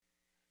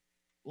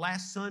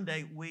Last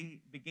Sunday, we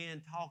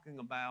began talking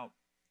about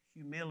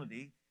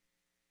humility,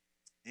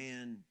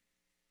 and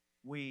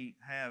we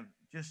have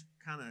just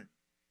kind of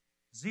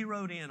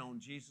zeroed in on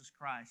Jesus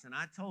Christ. And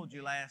I told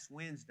you last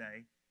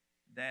Wednesday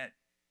that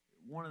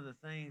one of the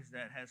things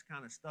that has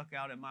kind of stuck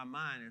out in my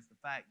mind is the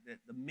fact that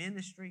the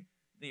ministry,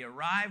 the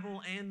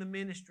arrival and the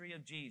ministry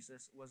of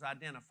Jesus was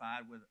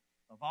identified with,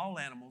 of all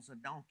animals, a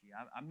donkey.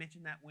 I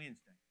mentioned that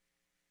Wednesday.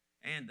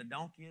 And the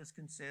donkey is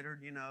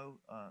considered,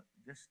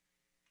 just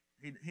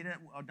he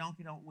doesn't, a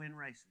donkey don't win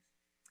races.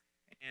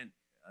 And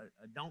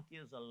a donkey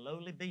is a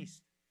lowly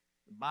beast.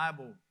 The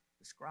Bible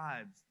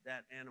describes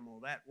that animal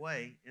that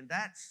way. And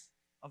that's,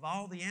 of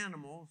all the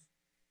animals,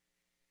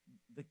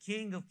 the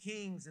King of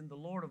Kings and the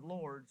Lord of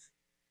Lords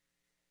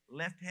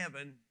left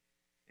heaven,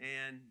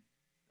 and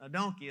a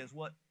donkey is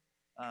what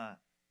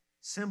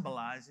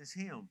symbolizes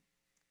him.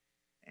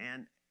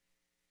 And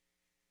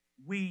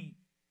we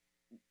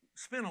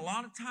spent a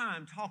lot of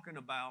time talking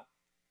about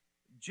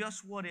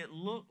just what it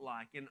looked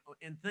like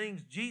and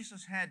things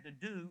Jesus had to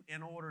do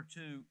in order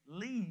to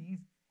leave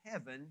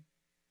heaven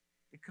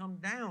to come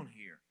down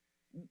here.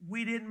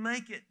 We didn't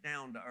make it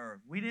down to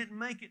earth. We didn't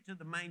make it to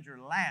the manger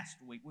last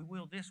week. We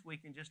will this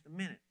week in just a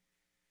minute.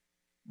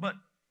 But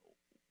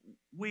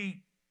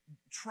we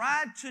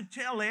tried to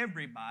tell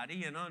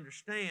everybody and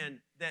understand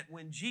that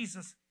when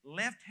Jesus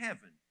left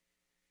heaven,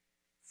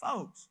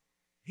 folks,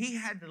 he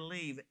had to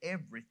leave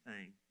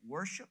everything,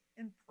 worship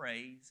and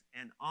praise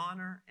and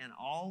honor and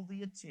all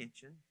the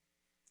attention,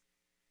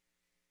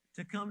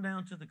 to come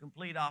down to the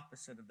complete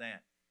opposite of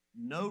that.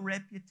 No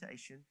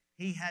reputation.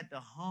 He had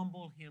to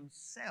humble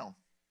himself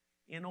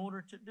in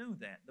order to do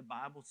that. The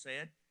Bible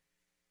said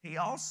he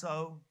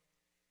also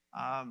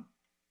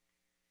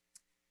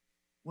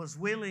was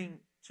willing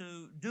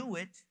to do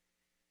it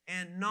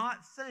and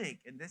not think,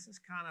 and this is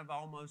kind of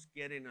almost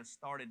getting us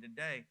started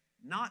today,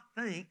 not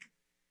think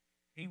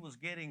he was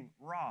getting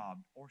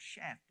robbed or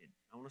shafted.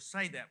 I want to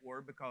say that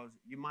word because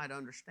you might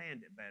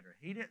understand it better.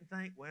 He didn't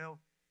think, well,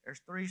 there's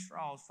three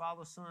straws,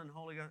 Father, Son,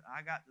 Holy Ghost.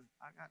 I got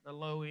the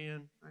low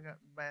end. I got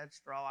the bad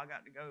straw. I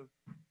got to go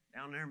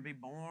down there and be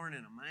born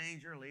in a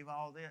manger, leave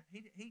all that.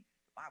 The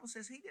Bible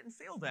says he didn't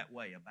feel that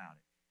way about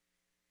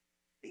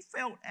it. He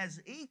felt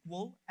as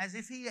equal as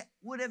if he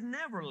would have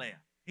never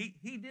left. He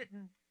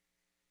didn't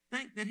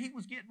think that he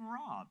was getting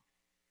robbed.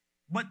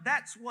 But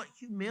that's what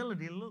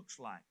humility looks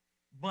like.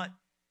 But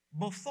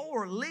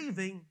before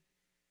leaving,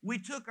 we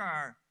took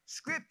our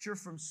scripture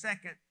from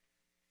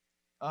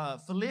 2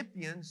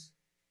 Philippians,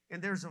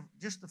 and there's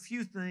just a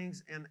few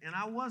things, and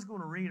I was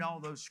going to read all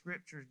those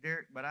scriptures,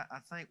 Derek, but I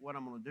think what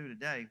I'm going to do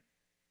today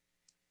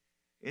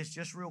is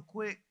just real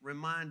quick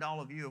remind all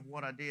of you of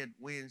what I did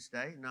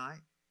Wednesday night,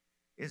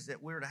 is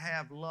that we're to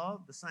have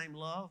love, the same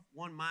love,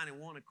 one mind and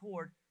one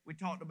accord. We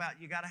talked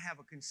about you got to have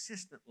a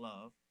consistent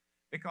love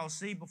because,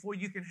 see, before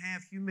you can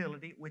have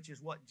humility, which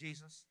is what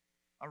Jesus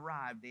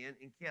arrived in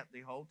and kept the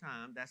whole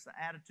time, that's the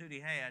attitude he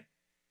had,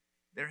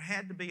 there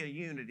had to be a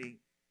unity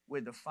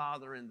with the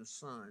Father and the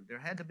Son. There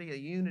had to be a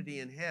unity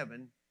in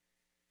heaven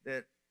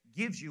that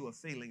gives you a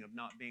feeling of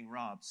not being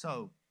robbed.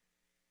 So,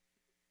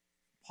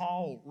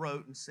 Paul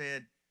wrote and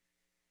said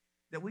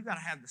that we've got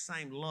to have the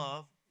same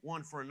love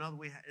one for another,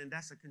 and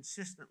that's a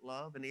consistent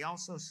love. And he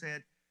also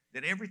said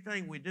that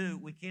everything we do,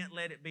 we can't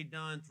let it be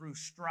done through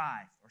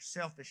strife or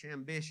selfish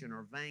ambition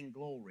or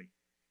vainglory.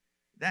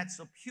 That's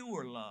a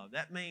pure love.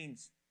 That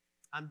means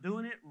I'm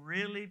doing it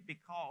really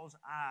because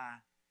I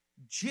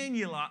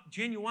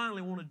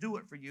genuinely want to do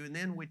it for you. And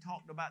then we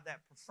talked about that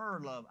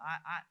preferred love.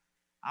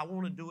 I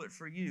want to do it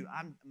for you.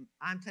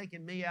 I'm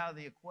taking me out of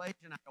the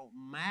equation. I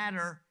don't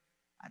matter.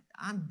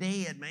 I'm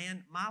dead,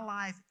 man. My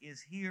life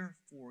is here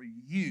for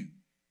you.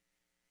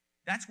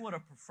 That's what a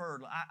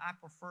preferred love. I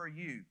prefer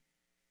you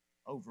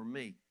over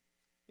me.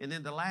 And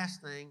then the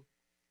last thing,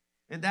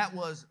 and that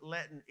was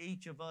letting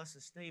each of us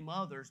esteem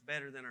others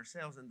better than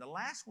ourselves. And the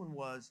last one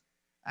was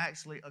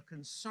actually a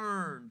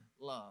concerned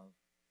love.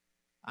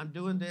 I'm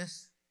doing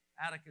this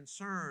out of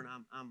concern.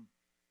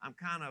 I'm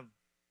kind of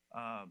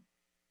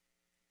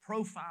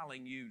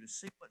profiling you to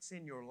see what's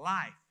in your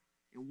life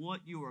and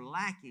what you are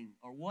lacking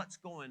or what's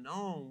going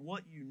on,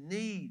 what you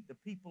need, the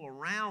people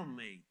around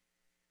me.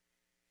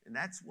 And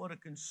that's what a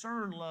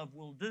concerned love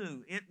will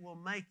do. It will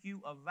make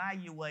you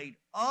evaluate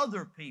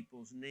other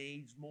people's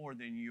needs more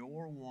than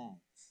your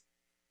wants.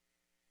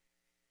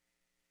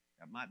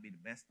 That might be the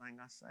best thing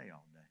I say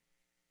all day.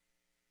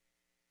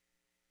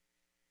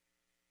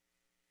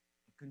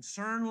 A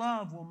concerned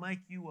love will make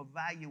you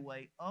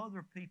evaluate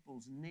other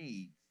people's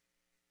needs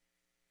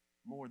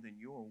more than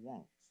your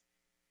wants.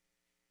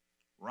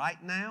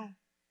 Right now,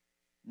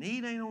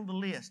 need ain't on the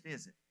list,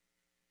 is it?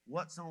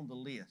 What's on the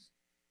list?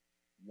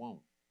 Want.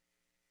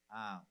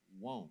 I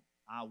want.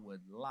 I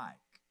would like.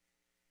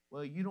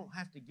 Well, you don't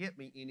have to get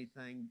me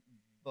anything,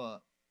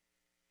 but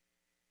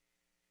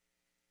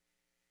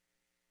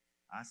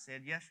I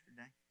said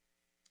yesterday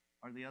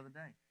or the other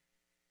day,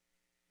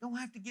 don't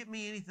have to get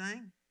me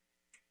anything.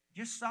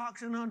 Just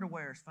socks and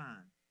underwear is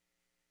fine.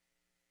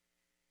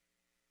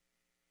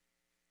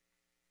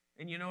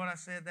 And you know what I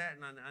said that?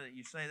 And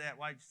you say that,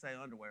 why'd you say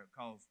underwear?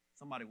 Because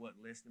somebody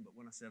wasn't listening, but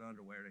when I said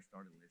underwear, they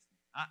started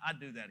listening. I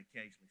do that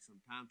occasionally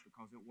sometimes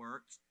because it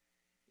works.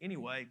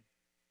 Anyway,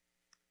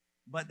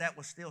 but that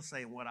was still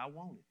saying what I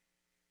wanted.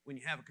 When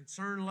you have a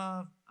concerned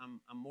love, I'm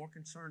more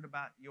concerned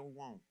about your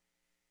want.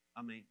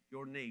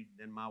 Your need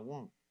than my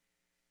want.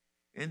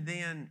 And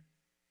then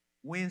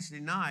Wednesday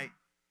night,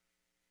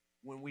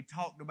 when we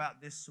talked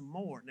about this some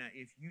more, now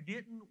if you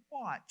didn't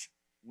watch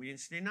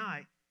Wednesday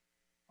night,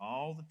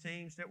 all the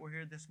teams that were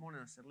here this morning,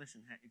 I said,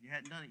 listen, if you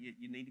hadn't done it,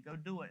 you need to go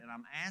do it. And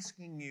I'm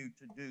asking you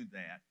to do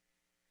that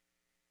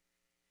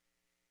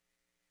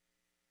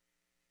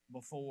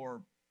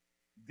before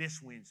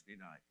this Wednesday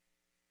night.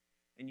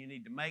 And you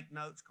need to make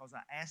notes because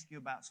I asked you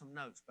about some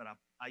notes. But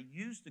I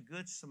used the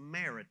Good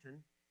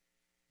Samaritan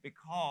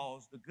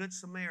because the Good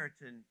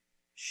Samaritan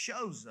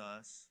shows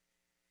us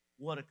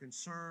what a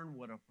concern,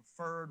 what a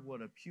preferred,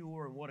 what a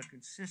pure, and what a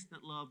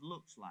consistent love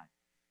looks like.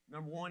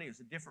 Number one, he was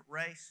a different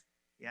race.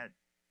 He had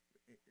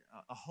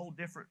a whole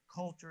different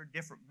culture,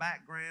 different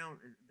background.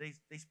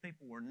 These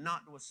people were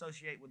not to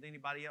associate with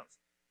anybody else.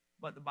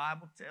 But the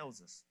Bible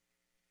tells us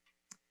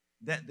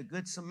that the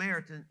Good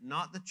Samaritan,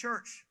 not the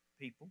church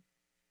people,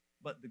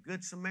 but the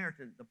Good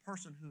Samaritan, the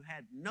person who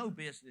had no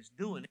business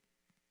doing it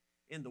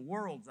in the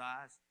world's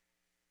eyes,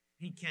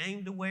 he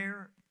came to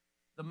where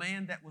the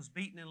man that was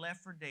beaten and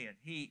left for dead,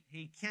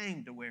 he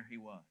came to where he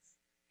was.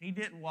 He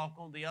didn't walk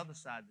on the other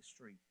side of the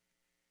street.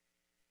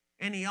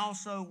 And he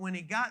also, when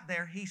he got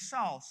there, he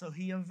saw, so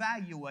he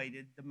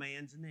evaluated the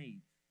man's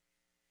needs.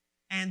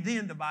 And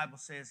then the Bible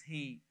says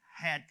he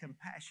had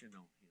compassion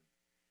on him.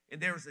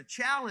 And there was a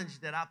challenge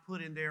that I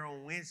put in there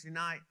on Wednesday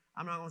night.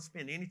 I'm not going to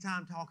spend any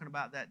time talking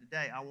about that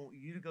today. I want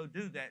you to go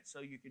do that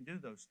so you can do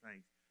those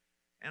things.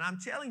 And I'm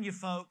telling you,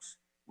 folks,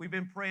 we've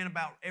been praying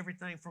about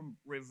everything from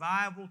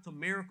revival to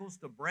miracles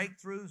to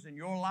breakthroughs in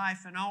your life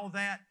and all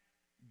that.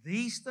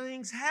 These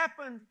things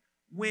happen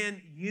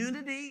when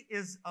unity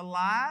is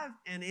alive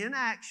and in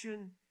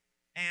action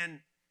and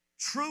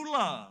true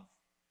love,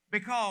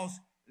 because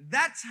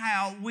that's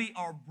how we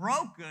are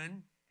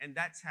broken and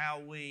that's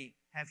how we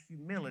have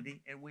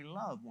humility and we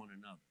love one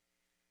another.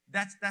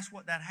 That's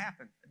what that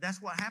happened. That's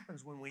what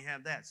happens when we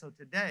have that. So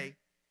today,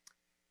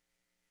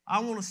 I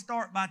want to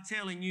start by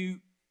telling you,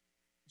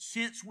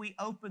 since we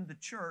opened the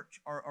church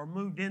or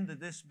moved into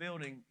this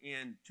building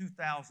in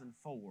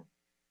 2004,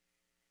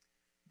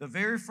 the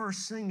very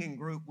first singing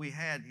group we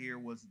had here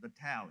was the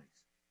Tallies.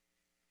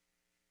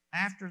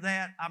 After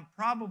that, I'm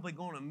probably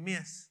going to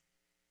miss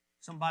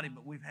somebody,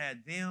 but we've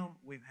had them,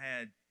 we've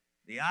had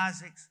the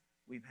Isaacs,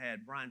 we've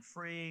had Brian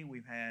Free,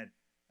 we've had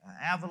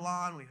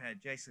Avalon, we've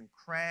had Jason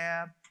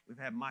Crabb, we've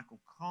had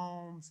Michael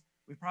Combs,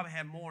 we've probably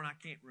had more and I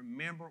can't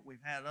remember,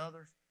 we've had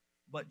others,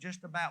 but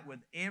just about with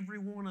every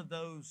one of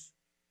those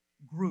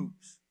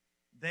groups,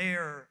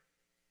 their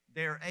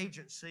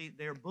agency,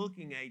 their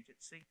booking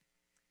agency,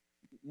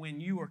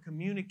 when you are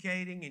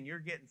communicating and you're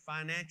getting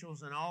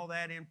financials and all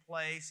that in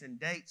place and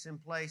dates in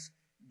place,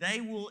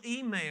 they will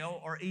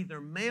email or either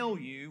mail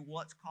you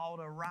what's called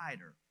a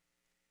rider.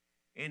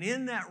 And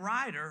in that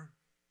rider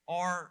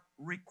are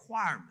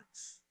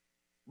requirements.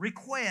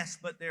 Requests,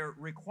 but they're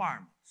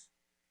requirements.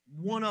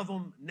 One of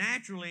them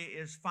naturally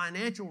is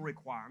financial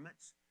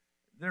requirements.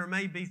 There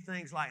may be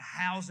things like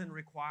housing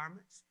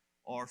requirements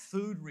or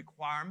food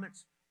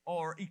requirements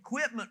or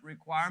equipment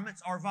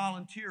requirements or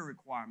volunteer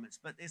requirements,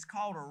 but it's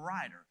called a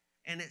rider,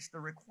 and it's the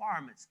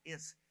requirements.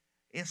 It's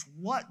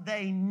what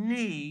they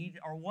need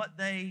or what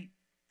they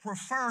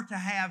prefer to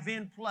have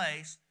in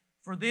place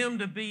for them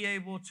to be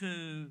able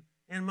to,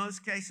 in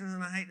most cases,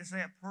 and I hate to say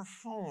it,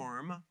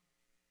 perform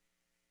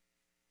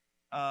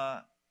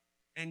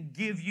and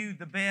give you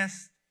the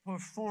best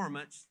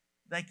performance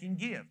they can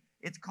give.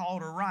 It's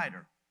called a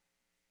rider.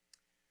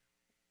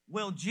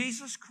 Well,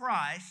 Jesus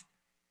Christ,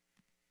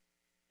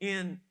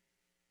 in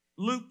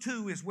Luke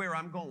 2 is where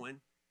I'm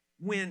going,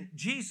 when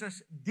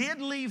Jesus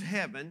did leave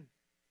heaven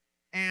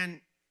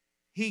and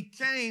he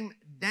came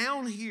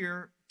down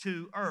here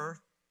to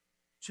earth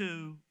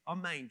to a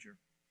manger.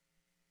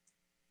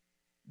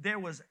 There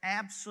was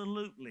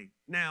absolutely,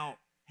 now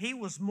he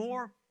was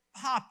more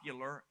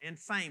popular and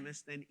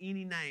famous than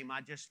any name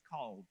I just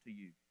called to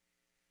you.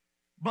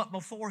 But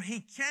before he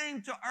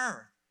came to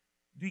earth,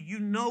 do you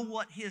know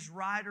what his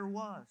rider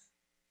was?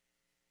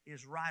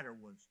 His rider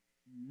was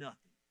nothing.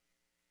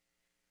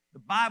 The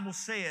Bible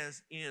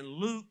says in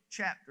Luke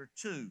chapter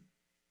 2,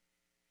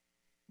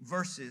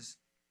 verses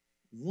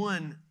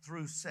 1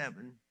 through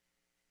 7,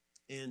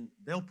 and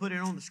they'll put it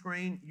on the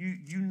screen.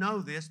 You know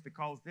this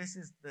because this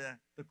is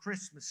the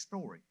Christmas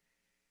story.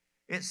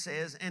 It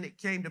says, "And it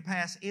came to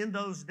pass in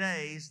those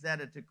days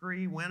that a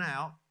decree went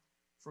out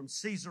from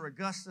Caesar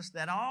Augustus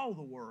that all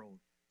the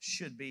world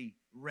should be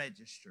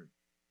registered.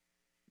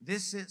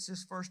 This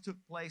census first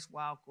took place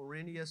while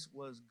Quirinius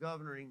was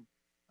governing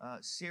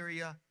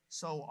Syria.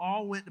 So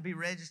all went to be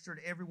registered,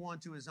 everyone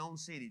to his own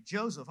city.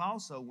 Joseph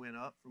also went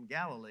up from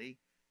Galilee,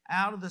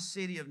 out of the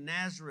city of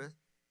Nazareth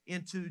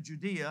into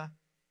Judea,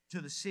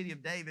 to the city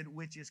of David,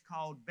 which is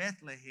called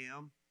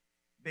Bethlehem,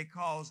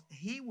 because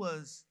he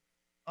was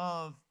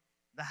of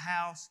the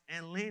house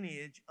and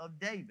lineage of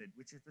David,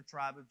 which is the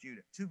tribe of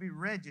Judah, to be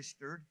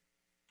registered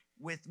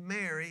with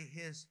Mary,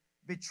 his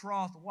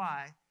betrothed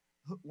wife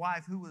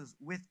who was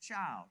with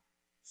child.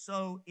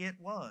 So it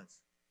was.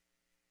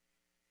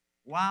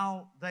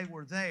 While they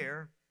were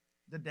there,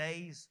 the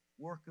days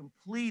were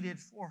completed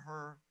for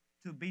her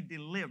to be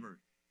delivered.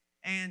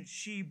 And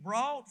she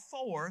brought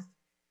forth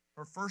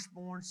her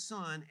firstborn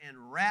son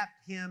and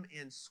wrapped him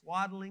in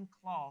swaddling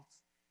cloths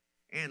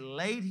and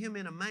laid him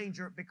in a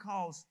manger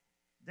because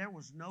there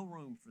was no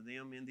room for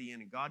them in the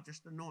inn. And God,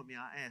 just anoint me,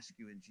 I ask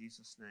you in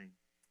Jesus' name.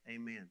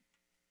 Amen.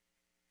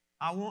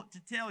 I want to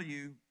tell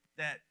you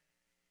that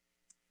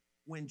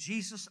when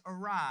Jesus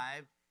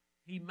arrived,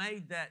 he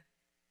made that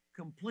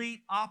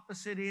complete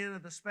opposite end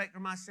of the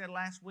spectrum I said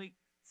last week.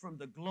 From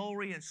the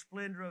glory and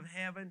splendor of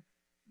heaven,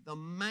 the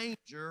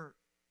manger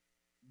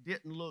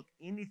didn't look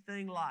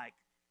anything like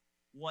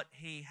what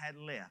he had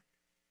left.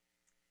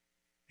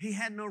 He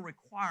had no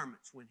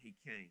requirements when he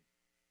came.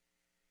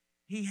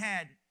 He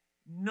had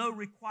no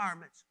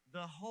requirements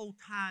the whole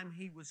time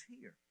he was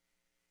here.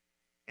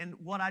 And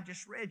what I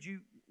just read you,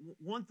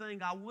 one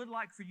thing I would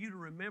like for you to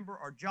remember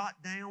or jot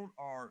down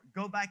or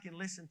go back and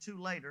listen to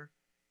later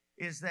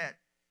is that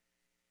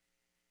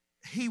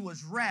he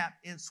was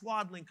wrapped in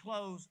swaddling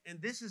clothes,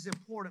 and this is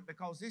important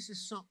because this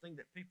is something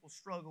that people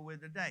struggle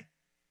with today.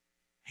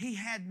 He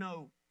had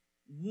no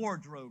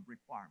wardrobe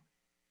requirement.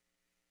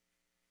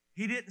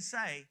 He didn't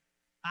say,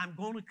 I'm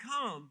going to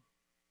come,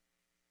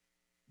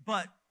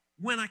 but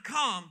when I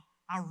come,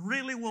 I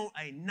really want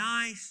a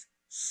nice,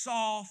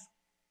 soft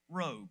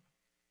robe.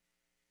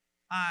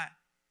 I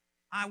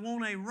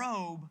want a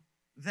robe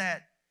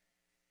that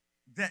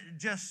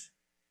just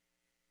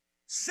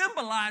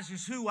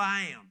symbolizes who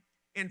I am.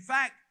 In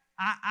fact,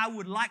 I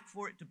would like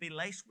for it to be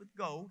laced with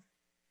gold.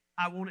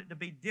 I want it to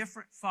be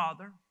different,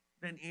 Father,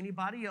 than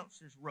anybody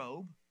else's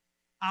robe.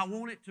 I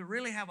want it to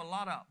really have a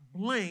lot of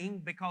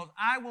bling because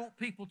I want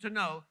people to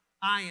know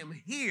I am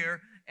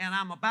here and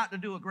I'm about to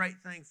do a great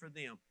thing for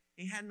them.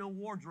 He had no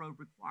wardrobe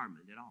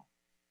requirement at all.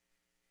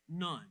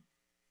 None.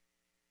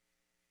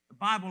 The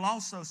Bible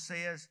also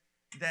says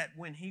that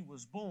when he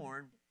was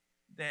born,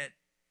 that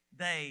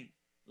they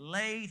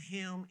laid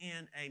him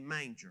in a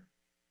manger.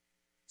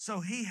 So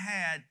he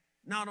had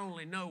not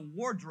only no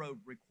wardrobe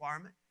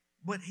requirement,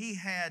 but he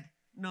had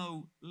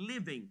no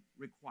living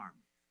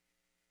requirement.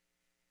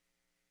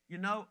 You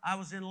know, I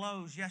was in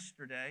Lowe's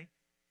yesterday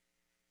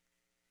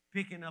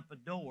picking up a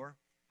door,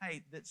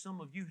 that some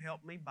of you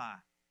helped me buy.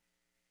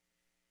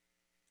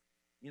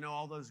 You know,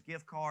 all those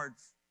gift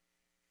cards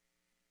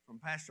from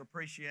Pastor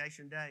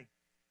Appreciation Day.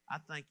 I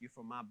thank you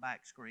for my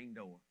back screen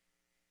door.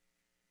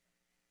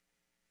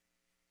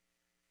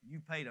 You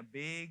paid a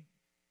big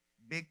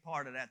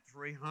part of that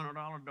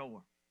 $300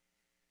 door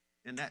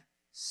and that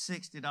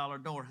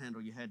 $60 door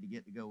handle you had to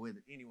get to go with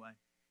it. Anyway,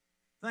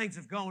 things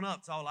have gone up,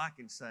 that's all I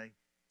can say.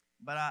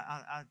 But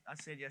I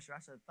said yesterday,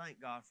 I said,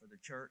 thank God for the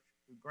church,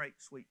 the great,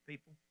 sweet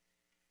people.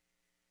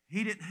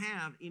 He didn't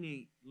have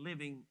any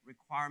living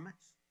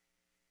requirements,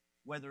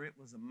 whether it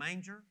was a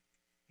manger,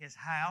 his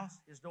house,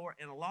 his door.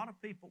 And a lot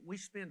of people, we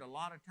spend a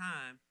lot of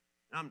time,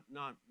 and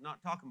I'm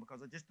not talking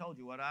because I just told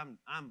you what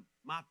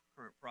my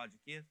current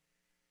project is,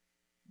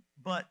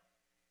 but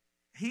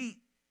he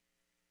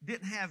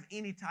didn't have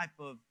any type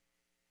of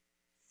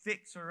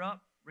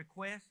fixer-up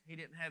request. He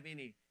didn't have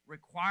any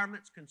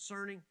requirements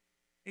concerning.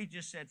 He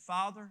just said,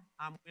 Father,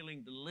 I'm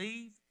willing to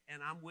leave,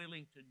 and I'm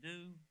willing to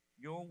do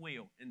your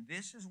will. And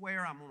this is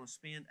where I'm going to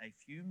spend a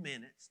few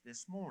minutes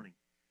this morning.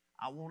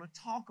 I want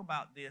to talk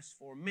about this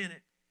for a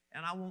minute,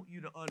 and I want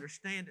you to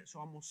understand it, so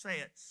I'm going to say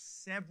it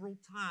several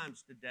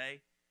times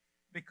today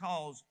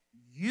because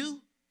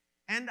you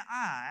and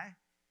I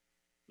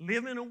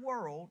live in a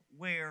world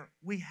where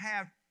we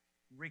have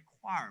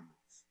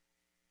requirements.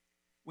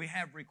 We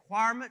have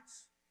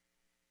requirements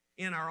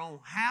in our own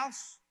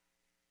house.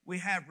 We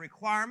have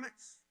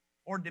requirements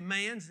or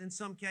demands in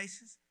some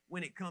cases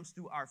when it comes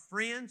to our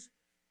friends.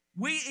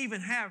 We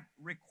even have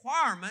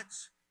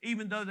requirements,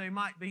 even though they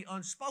might be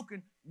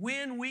unspoken,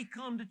 when we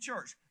come to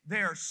church.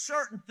 There are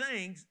certain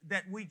things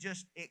that we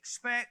just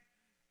expect,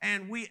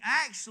 and we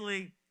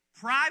actually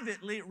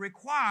privately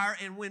require,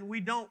 and when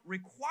we don't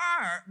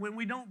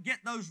get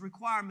those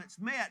requirements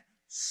met,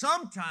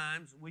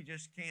 sometimes we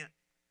just can't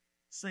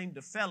seem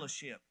to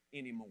fellowship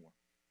anymore.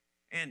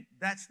 And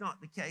that's not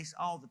the case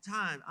all the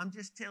time. I'm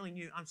just telling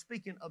you, I'm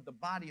speaking of the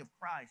body of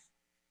Christ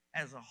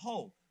as a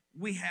whole.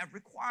 We have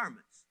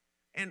requirements.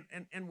 And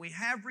we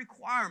have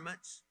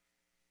requirements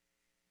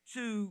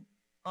to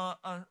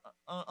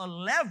a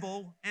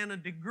level and a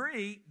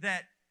degree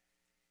that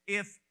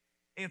if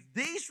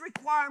these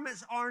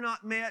requirements are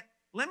not met,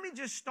 let me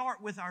just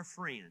start with our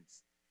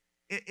friends.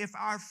 If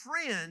our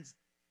friends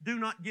do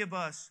not give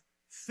us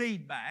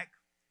feedback,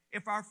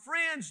 if our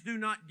friends do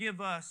not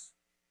give us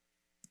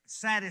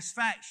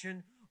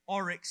satisfaction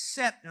or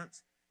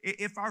acceptance,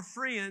 if our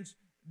friends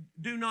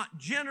do not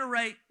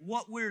generate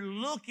what we're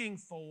looking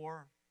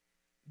for,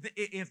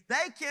 if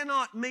they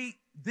cannot meet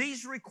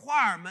these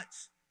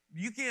requirements,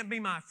 you can't be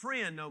my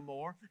friend no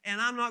more, and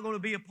I'm not going to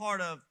be a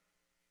part of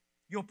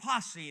your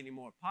posse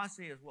anymore.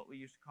 Posse is what we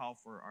used to call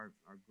for our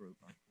group.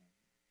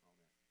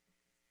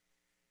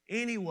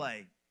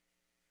 Anyway,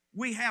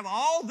 we have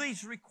all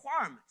these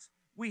requirements.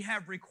 We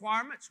have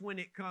requirements when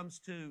it comes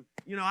to,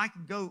 I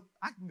can go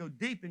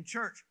deep in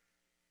church.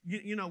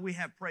 We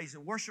have praise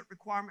and worship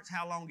requirements,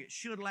 how long it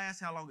should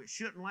last, how long it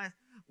shouldn't last.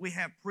 We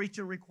have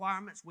preaching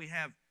requirements. We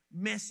have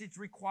message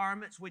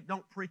requirements. We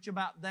don't preach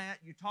about that.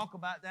 You talk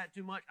about that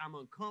too much. I'm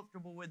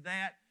uncomfortable with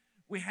that.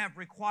 We have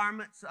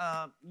requirements.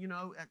 I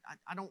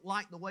don't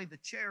like the way the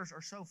chairs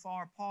are so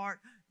far apart.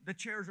 The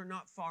chairs are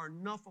not far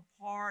enough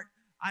apart.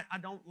 I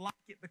don't like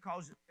it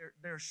because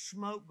there's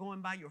smoke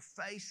going by your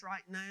face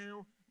right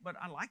now. But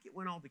I like it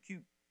when all the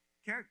cute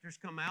characters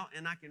come out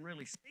and I can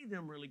really see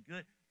them really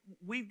good.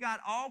 We've got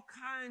all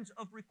kinds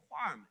of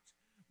requirements.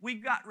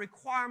 We've got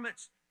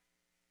requirements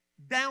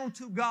down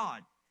to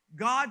God.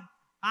 God,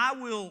 I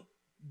will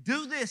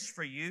do this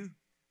for you,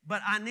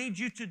 but I need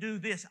you to do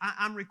this.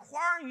 I'm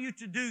requiring you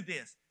to do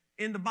this.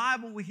 In the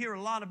Bible, we hear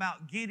a lot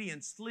about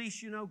Gideon's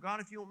fleece.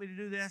 God, if you want me to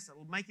do this,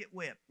 it'll make it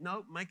wet.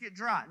 No, make it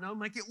dry. No,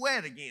 make it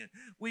wet again.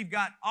 We've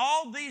got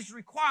all these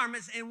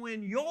requirements, and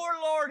when your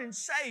Lord and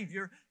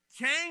Savior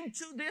came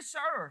to this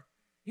earth,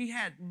 He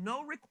had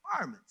no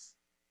requirements.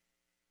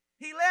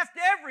 He left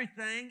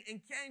everything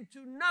and came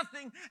to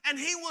nothing, and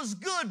He was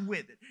good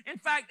with it. In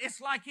fact, it's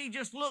like He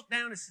just looked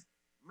down and said,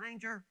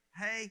 manger,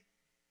 hay,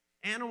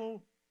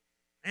 animal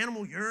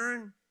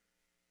urine,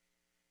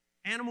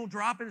 animal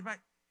droppings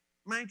back,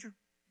 manger,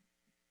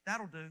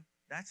 that'll do.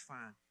 That's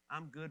fine.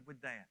 I'm good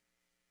with that.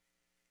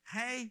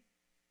 Hay,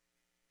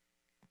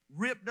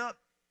 ripped up,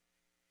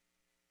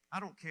 I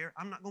don't care.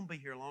 I'm not going to be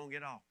here long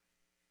at all.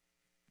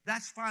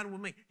 That's fine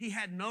with me. He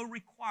had no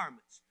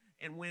requirements.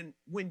 And when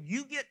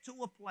you get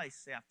to a place,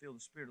 say, I feel the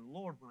Spirit of the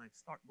Lord when I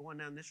start going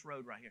down this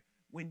road right here.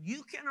 When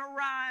you can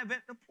arrive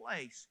at the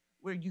place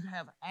where you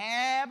have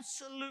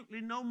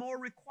absolutely no more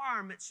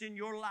requirements in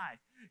your life,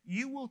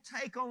 you will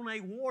take on a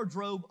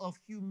wardrobe of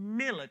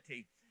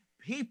humility.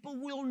 People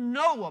will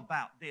know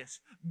about this.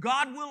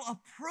 God will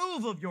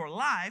approve of your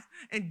life,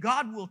 and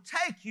God will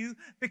take you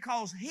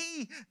because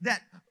He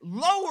that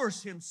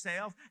lowers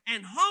Himself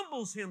and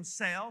humbles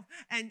Himself,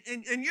 and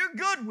you're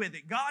good with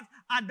it. God,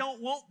 I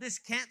don't want this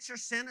cancer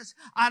sentence.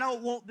 I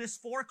don't want this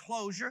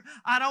foreclosure.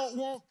 I don't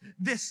want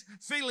this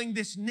feeling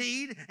this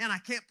need, and I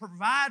can't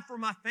provide for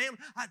my family,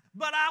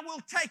 but I will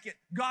take it.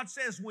 God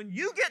says, when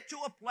you get to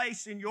a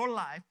place in your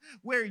life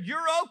where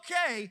you're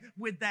okay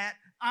with that,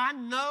 I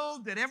know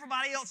that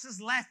everybody else is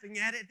laughing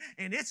at it,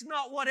 and it's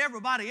not what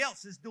everybody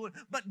else is doing.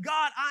 But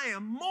God, I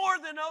am more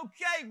than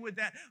okay with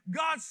that.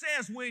 God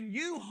says, when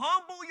you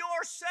humble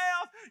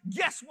yourself,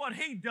 guess what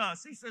He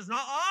does? He says,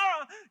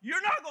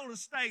 you're not going to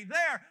stay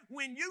there.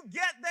 When you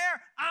get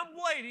there, I'm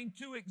waiting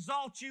to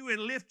exalt you and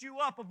lift you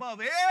up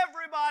above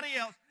everybody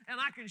else.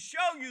 And I can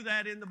show you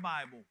that in the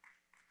Bible.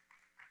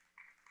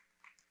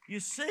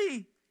 You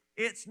see,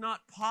 it's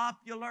not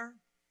popular.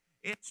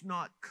 It's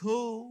not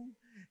cool.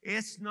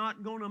 It's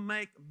not going to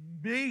make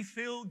me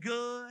feel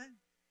good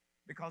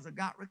because I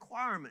got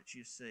requirements,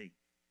 you see.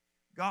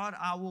 God,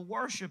 I will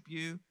worship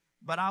you,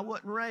 but I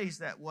wasn't raised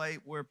that way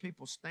where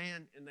people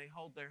stand and they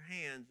hold their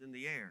hands in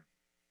the air.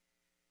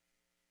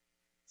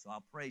 So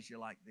I'll praise you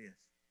like this.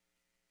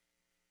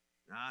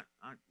 I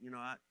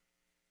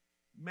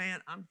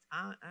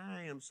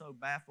am so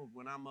baffled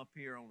when I'm up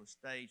here on the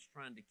stage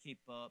trying to keep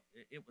up.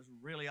 It was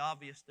really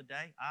obvious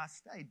today. I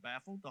stayed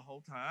baffled the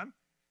whole time.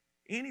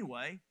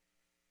 Anyway,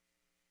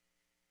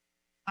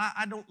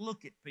 I don't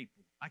look at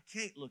people. I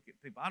can't look at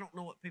people. I don't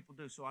know what people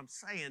do. So I'm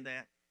saying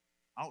that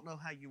I don't know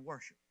how you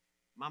worship.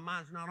 My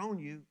mind's not on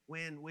you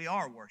when we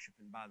are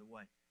worshiping, by the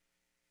way.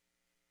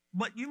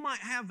 But you might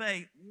have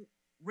a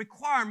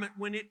requirement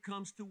when it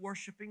comes to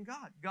worshiping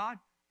God. God,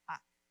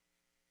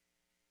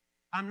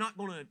 I'm not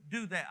going to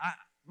do that.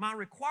 My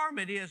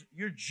requirement is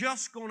you're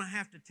just going to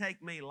have to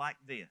take me like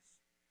this.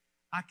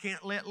 I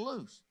can't let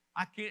loose.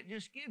 I can't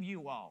just give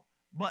you all.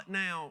 But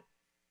now,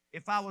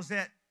 if I was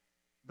at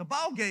the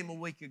ball game a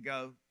week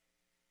ago,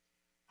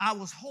 I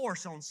was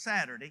hoarse on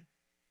Saturday,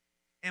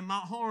 and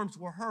my arms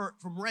were hurt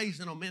from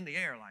raising them in the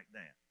air like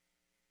that.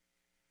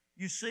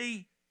 You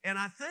see, and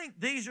I think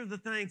these are the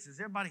things. Does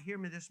everybody hear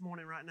me this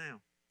morning right now?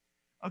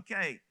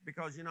 Okay,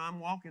 because, I'm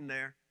walking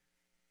there.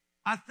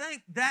 I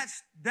think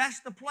that's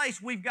the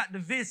place we've got to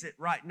visit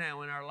right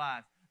now in our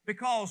life.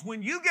 Because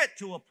when you get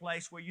to a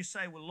place where you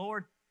say, well,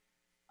 Lord,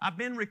 I've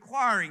been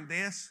requiring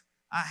this.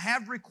 I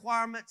have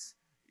requirements,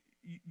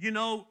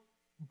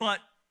 but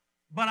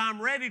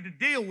I'm ready to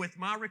deal with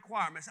my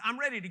requirements. I'm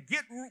ready to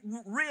get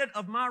rid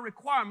of my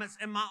requirements,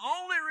 and my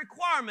only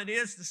requirement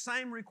is the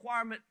same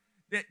requirement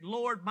that,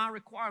 Lord, my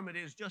requirement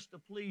is just to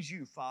please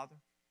you, Father.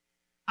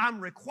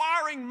 I'm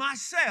requiring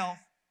myself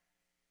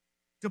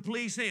to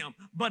please Him.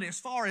 But as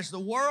far as the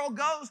world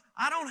goes,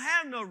 I don't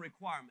have no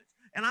requirements.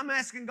 And I'm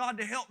asking God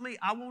to help me.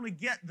 I want to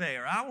get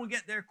there. I want to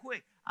get there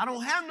quick. I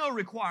don't have no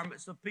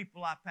requirements of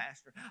people I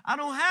pastor. I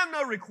don't have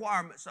no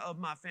requirements of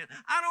my family.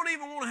 I don't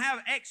even want to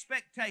have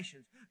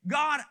expectations.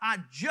 God, I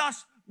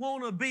just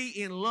want to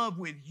be in love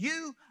with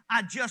you.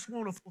 I just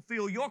want to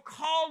fulfill your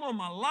call on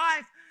my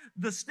life,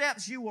 the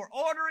steps you are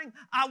ordering.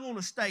 I want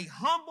to stay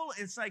humble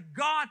and say,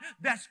 God,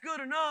 that's good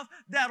enough.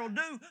 That'll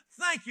do.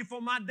 Thank you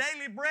for my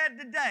daily bread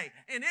today.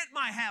 And it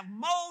might have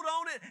mold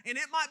on it, and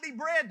it might be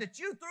bread that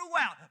you threw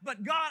out.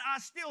 But God, I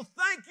still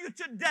thank you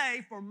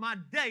today for my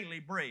daily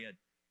bread.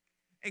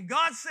 And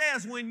God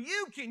says, when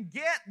you can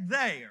get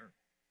there,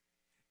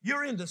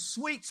 you're in the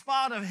sweet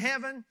spot of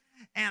heaven,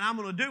 and I'm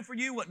going to do for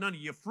you what none of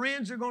your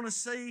friends are going to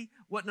see,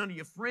 what none of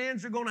your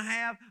friends are going to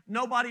have.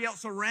 Nobody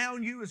else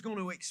around you is going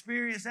to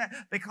experience that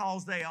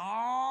because they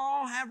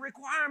all have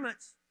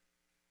requirements.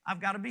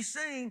 I've got to be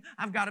seen.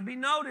 I've got to be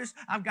noticed.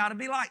 I've got to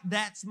be liked.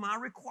 That's my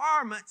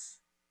requirements.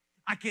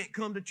 I can't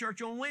come to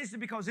church on Wednesday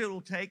because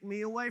it'll take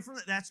me away from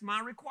it. That's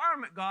my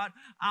requirement, God.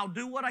 I'll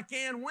do what I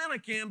can when I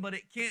can, but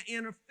it can't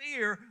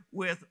interfere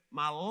with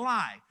my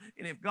life.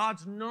 And if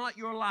God's not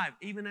your life,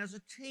 even as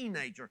a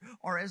teenager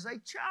or as a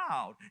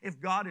child,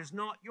 if God is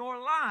not your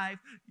life,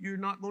 you're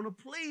not going to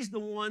please the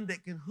one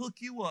that can hook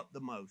you up the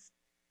most.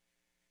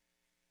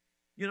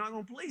 You're not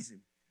going to please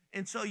him.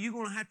 And so you're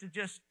going to have to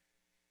just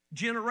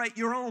generate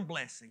your own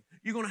blessing.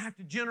 You're going to have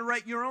to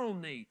generate your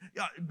own need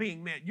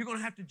being met. You're going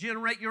to have to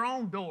generate your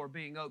own door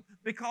being open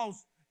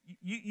because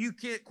you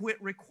can't quit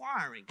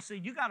requiring.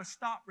 See, you got to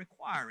stop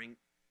requiring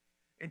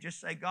and just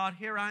say, God,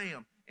 here I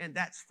am. And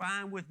that's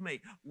fine with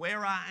me.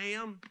 Where I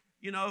am,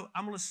 you know,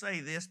 I'm going to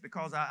say this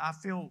because I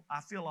feel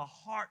a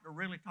heart to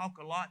really talk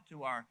a lot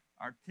to our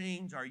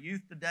teens, our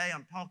youth today.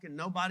 I'm talking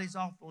nobody's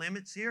off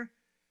limits here.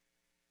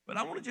 But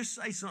I want to just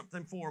say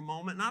something for a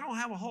moment, and I don't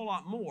have a whole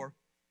lot more.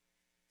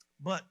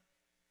 But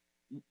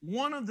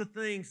one of the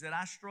things that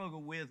I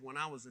struggled with when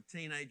I was a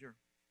teenager,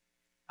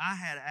 I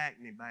had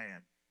acne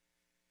bad.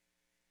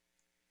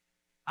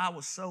 I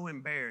was so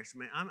embarrassed,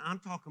 man. I'm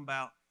talking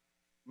about,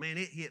 man,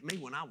 it hit me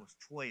when I was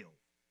 12.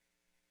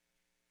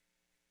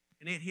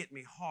 And it hit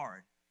me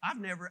hard. I've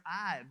never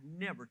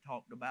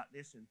talked about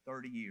this in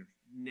 30 years.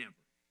 Never.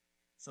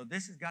 So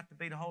this has got to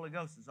be the Holy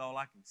Ghost is all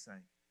I can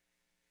say.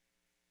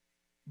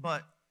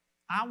 But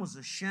I was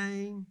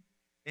ashamed,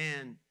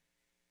 and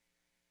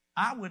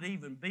I would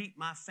even beat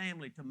my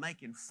family to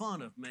making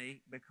fun of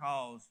me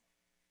because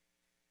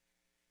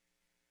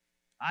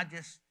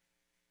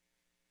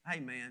hey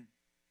man,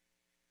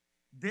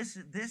 this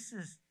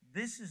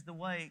is the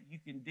way you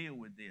can deal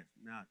with this.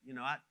 Now, you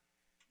know, I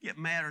get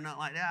mad or not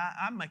like that.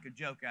 I make a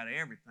joke out of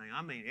everything.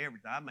 I mean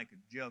everything. I make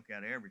a joke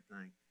out of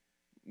everything.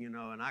 You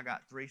know, and I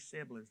got 3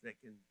 siblings that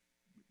can,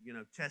 you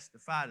know,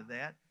 testify to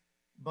that.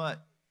 But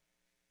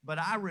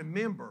I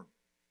remember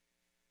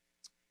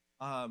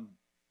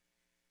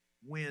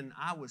when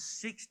I was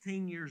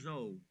 16 years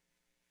old,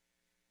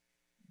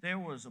 there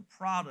was a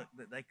product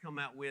that they come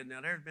out with.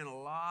 Now, there's been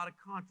a lot of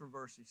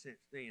controversy since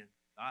then.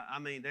 I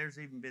mean, there's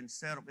even been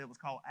settled. It was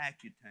called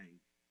Accutane.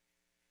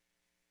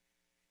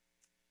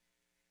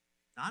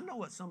 Now, I know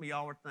what some of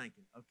y'all are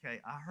thinking.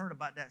 Okay, I heard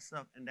about that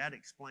stuff, and that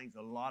explains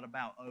a lot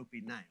about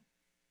Opie now.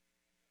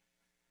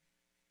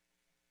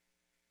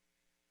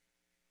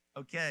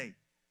 Okay,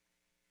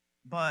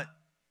 but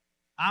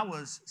I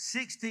was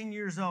 16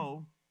 years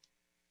old,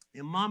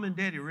 and Mom and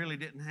Daddy really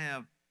didn't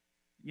have,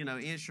 you know,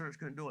 insurance,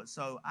 couldn't do it.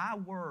 So I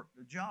worked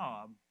a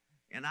job,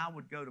 and I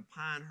would go to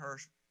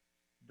Pinehurst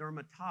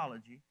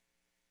Dermatology,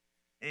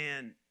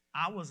 and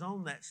I was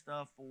on that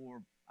stuff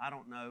for, I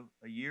don't know,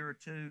 a year or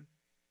two,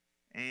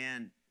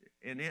 and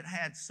it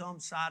had some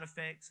side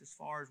effects as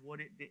far as what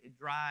it did. It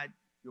dried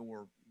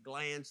your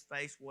glands,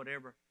 face,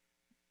 whatever,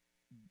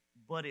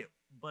 but it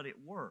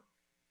worked.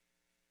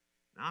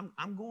 Now,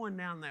 I'm going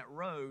down that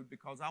road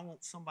because I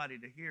want somebody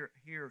to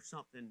hear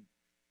something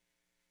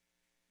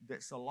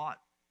that's a lot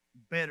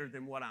better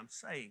than what I'm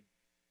saying.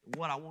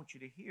 What I want you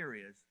to hear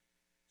is,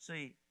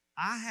 see,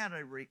 I had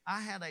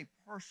a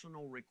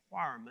personal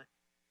requirement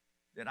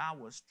that I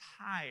was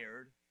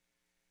tired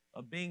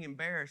of being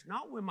embarrassed,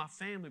 not with my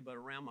family, but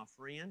around my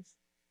friends.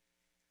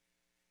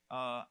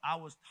 I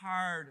was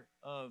tired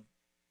of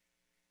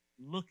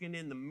looking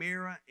in the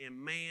mirror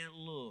and, man,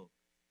 look,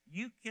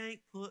 you can't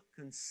put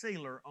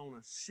concealer on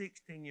a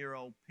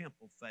 16-year-old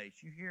pimple face.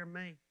 You hear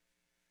me?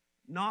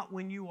 Not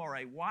when you are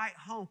a white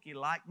honky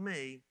like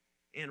me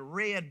and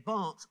red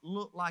bumps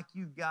look like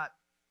you've got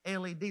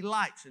LED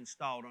lights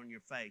installed on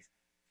your face.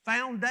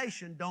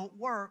 Foundation don't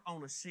work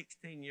on a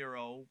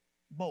 16-year-old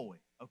boy,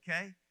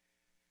 okay?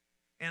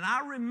 And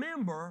I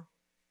remember,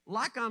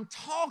 like I'm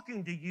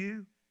talking to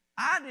you,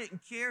 I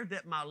didn't care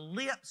that my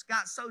lips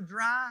got so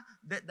dry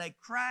that they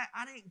cracked.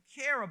 I didn't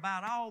care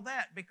about all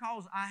that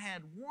because I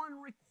had one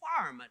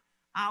requirement.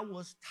 I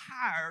was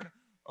tired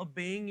of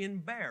being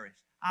embarrassed.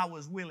 I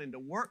was willing to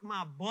work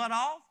my butt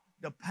off,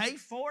 to pay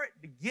for it,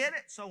 to get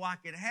it so I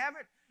could have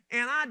it,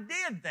 and I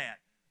did that.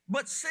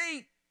 But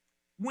see,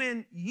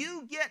 when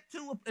you get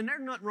to, and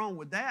there's nothing wrong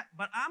with that,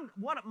 but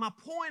my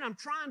point I'm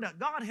trying to,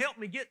 God help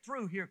me get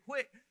through here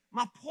quick.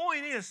 My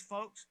point is,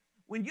 folks,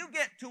 when you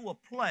get to a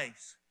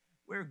place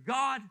where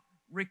God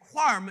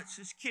requirements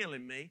is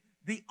killing me,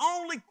 And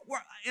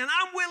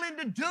I'm willing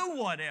to do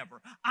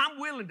whatever. I'm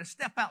willing to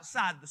step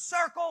outside the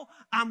circle.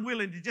 I'm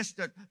willing to just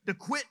to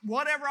quit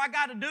whatever I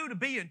got to do to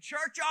be in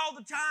church all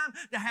the time,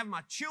 to have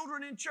my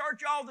children in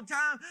church all the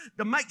time,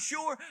 to make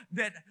sure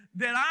that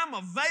I'm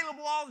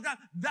available all the time.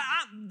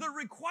 The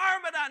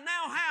requirement I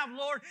now have,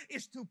 Lord,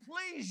 is to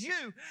please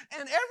you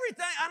and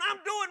everything, and I'm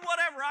doing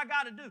whatever I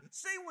got to do.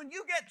 See, when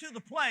you get to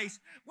the place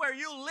where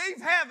you'll leave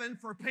heaven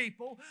for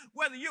people,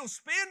 whether you'll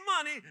spend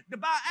money to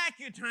buy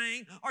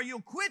Accutane, or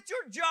you'll quit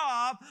your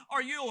job,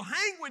 or you'll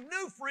hang with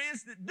new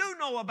friends that do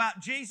know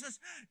about Jesus,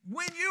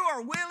 when you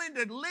are willing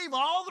to leave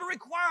all the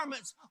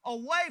requirements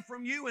away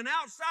from you and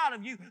outside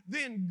of you,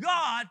 then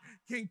God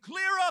can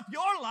clear up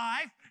your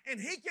life and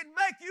He can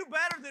make you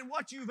better than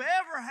what you've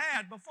ever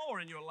had before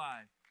in your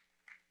life.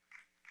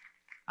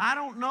 I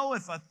don't know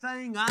if a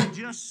thing I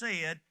just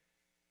said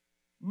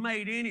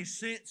made any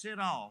sense at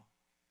all.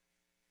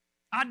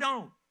 I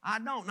don't.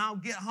 And I'll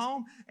get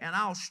home and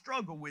I'll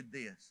struggle with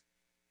this.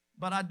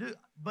 But I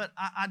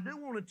do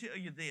want to tell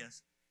you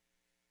this.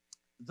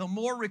 The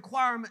more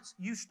requirements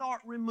you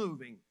start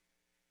removing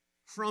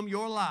from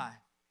your life,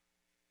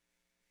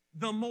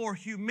 the more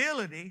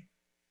humility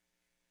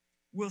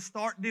will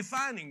start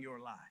defining your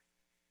life.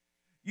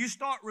 You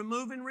start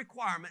removing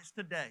requirements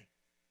today.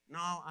 No,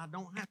 I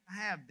don't have to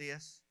have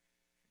this.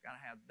 I got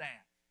to have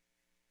that.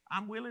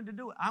 I'm willing to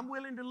do it. I'm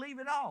willing to leave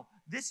it all.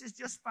 This is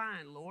just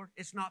fine, Lord.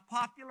 It's not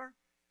popular.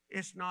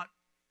 It's not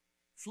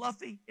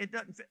fluffy. It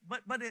doesn't fit,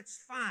 but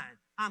it's fine.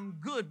 I'm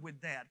good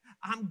with that.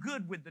 I'm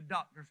good with the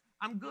doctors.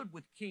 I'm good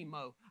with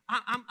chemo.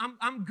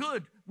 I'm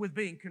good with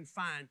being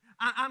confined.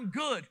 I'm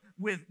good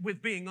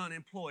with being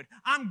unemployed.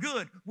 I'm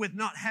good with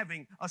not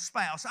having a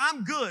spouse.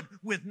 I'm good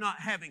with not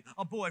having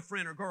a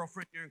boyfriend or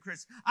girlfriend during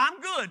Christmas. I'm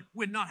good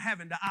with not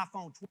having the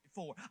iPhone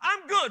 24.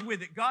 I'm good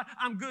with it, God.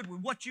 I'm good with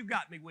what you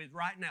got me with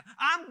right now.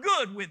 I'm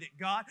good with it,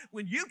 God.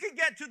 When you can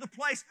get to the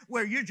place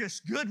where you're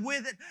just good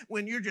with it,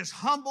 when you're just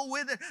humble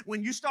with it,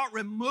 when you start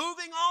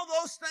removing all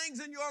those things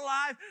in your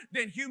life,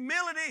 then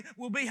humility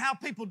will be how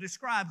people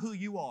describe who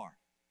you are.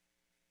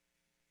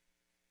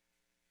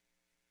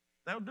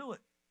 They'll do it.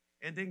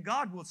 And then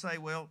God will say,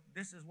 well,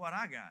 this is what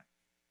I got.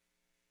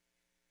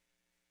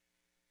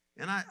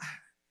 And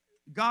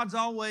God's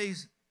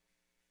always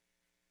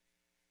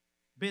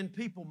been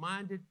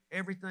people-minded,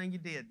 everything you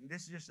did. And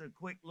this is just a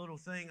quick little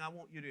thing I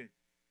want you to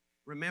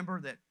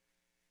remember, that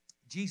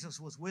Jesus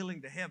was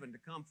willing to heaven to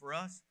come for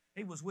us.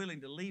 He was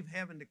willing to leave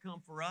heaven to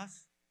come for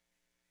us.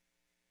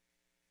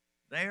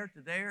 There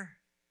to there,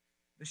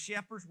 the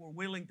shepherds were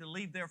willing to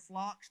leave their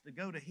flocks to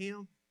go to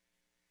Him.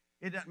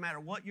 It doesn't matter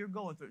what you're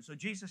going through. So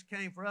Jesus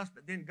came for us,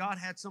 but then God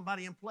had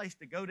somebody in place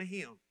to go to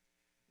Him.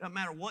 Doesn't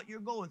matter what you're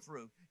going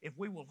through. If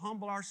we will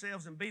humble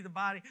ourselves and be the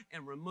body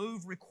and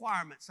remove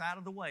requirements out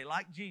of the way,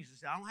 like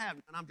Jesus, I don't have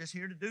none, I'm just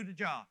here to do the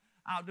job.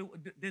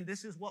 Then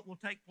this is what will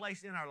take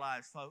place in our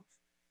lives, folks.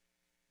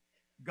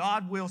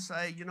 God will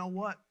say, you know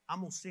what? I'm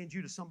going to send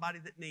you to somebody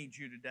that needs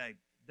you today.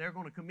 They're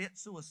going to commit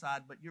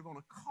suicide, but you're going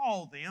to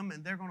call them,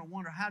 and they're going to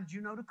wonder, how did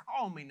you know to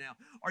call me now?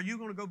 Are you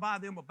going to go buy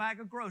them a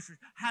bag of groceries?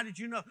 How did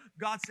you know?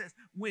 God says,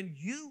 when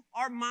you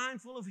are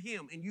mindful of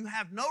Him and you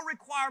have no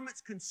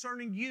requirements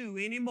concerning you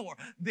anymore,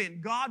 then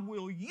God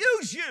will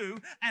use you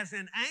as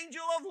an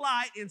angel of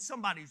light in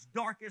somebody's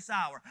darkest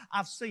hour.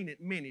 I've seen it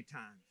many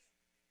times.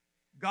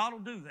 God will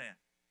do that.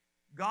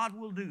 God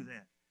will do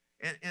that.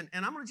 And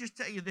I'm going to just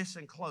tell you this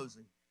in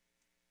closing.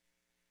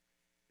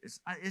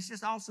 It's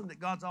just awesome that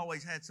God's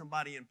always had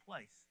somebody in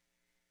place.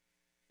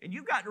 And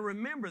you've got to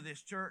remember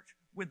this, church,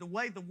 with the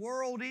way the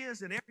world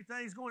is and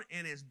everything's going,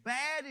 and as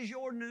bad as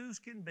your news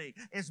can be,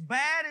 as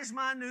bad as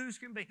my news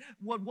can be,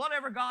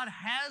 whatever God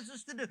has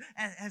us to do,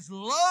 as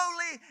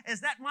lowly as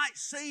that might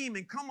seem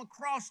and come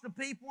across to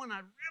people, and I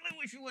really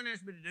wish you wouldn't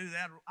ask me to do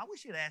that. I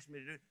wish you'd ask me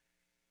to do it.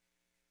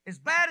 As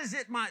bad as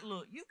it might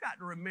look, you've got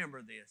to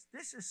remember this.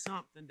 This is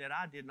something that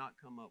I did not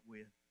come up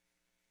with.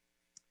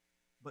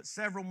 But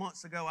several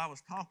months ago, I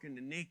was talking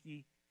to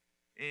Nikki,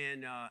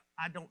 and I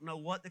don't know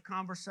what the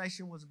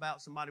conversation was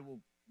about. Somebody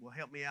will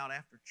help me out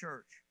after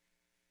church.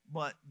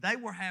 But they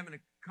were having a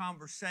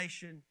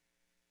conversation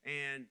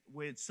and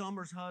with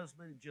Summer's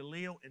husband,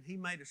 Jaleel, and he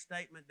made a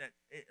statement that,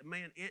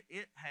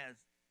 it has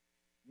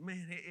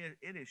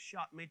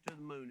shot me to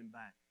the moon and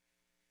back.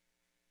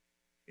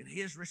 And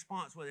his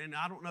response was, and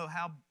I don't know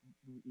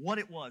what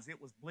it was.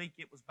 It was bleak,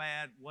 it was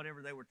bad,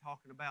 whatever they were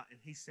talking about. And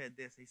he said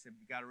this. He said,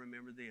 you got to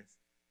remember this.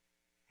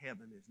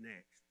 Heaven is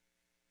next.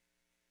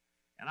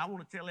 And I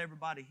want to tell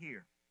everybody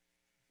here,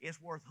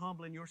 it's worth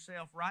humbling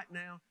yourself right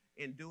now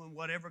and doing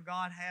whatever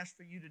God has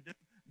for you to do,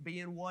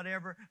 being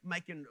whatever,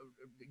 getting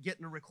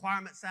the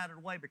requirements out of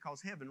the way,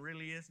 because heaven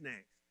really is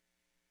next.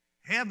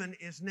 Heaven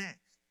is next.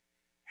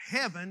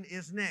 Heaven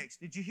is next.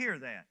 Did you hear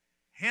that?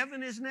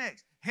 Heaven is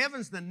next.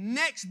 Heaven's the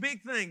next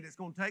big thing that's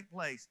going to take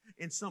place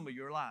in some of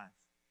your lives.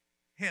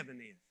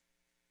 Heaven is.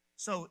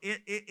 So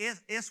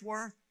it's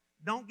worth,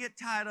 don't get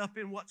tied up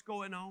in what's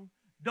going on.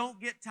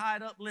 Don't get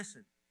tied up.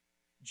 Listen,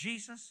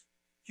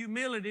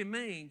 humility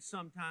means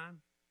sometimes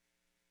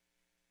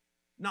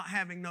not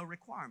having no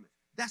requirements.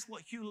 That's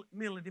what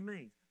humility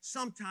means.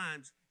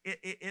 Sometimes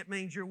it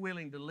means you're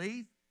willing to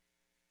leave,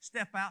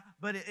 step out,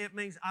 but it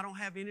means I don't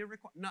have any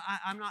requirement. No,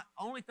 I'm not.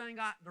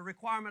 The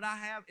requirement I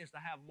have is to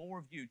have more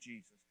of you,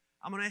 Jesus.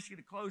 I'm going to ask you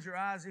to close your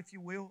eyes, if you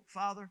will.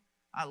 Father,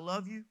 I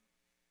love you,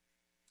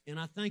 and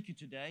I thank you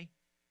today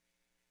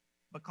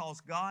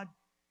because, God,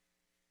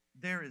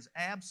 there is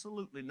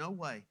absolutely no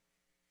way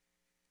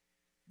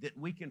that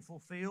we can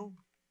fulfill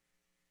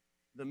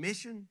the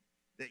mission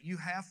that you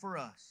have for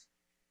us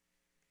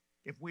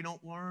if we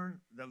don't learn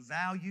the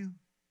value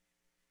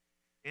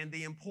and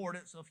the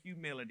importance of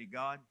humility,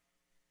 God.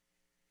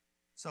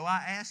 So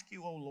I ask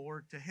you, oh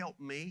Lord, to help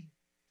me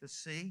to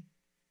see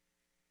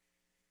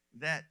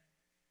that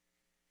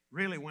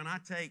really when I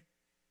take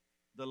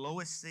the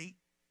lowest seat,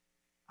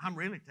 I'm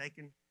really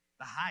taking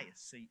the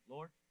highest seat,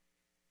 Lord.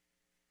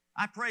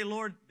 I pray,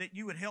 Lord, that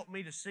you would help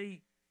me to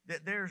see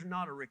that there's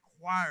not a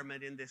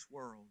requirement in this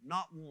world,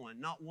 not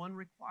one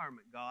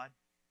requirement, God,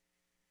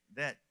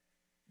 that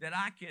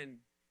I can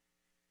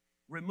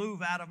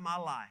remove out of my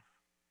life,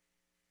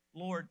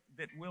 Lord,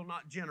 that will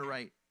not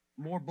generate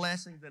more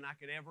blessing than I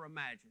could ever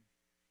imagine.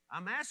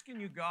 I'm asking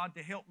you, God,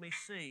 to help me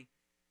see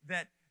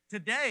that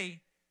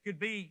today could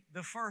be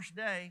the first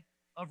day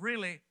of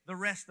really the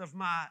rest of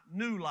my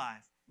new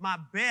life, my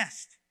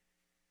best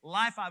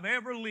life I've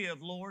ever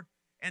lived, Lord,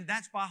 and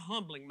that's by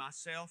humbling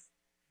myself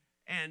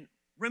and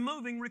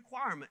removing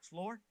requirements,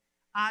 Lord.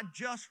 I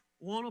just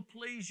want to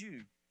please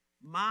you.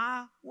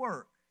 My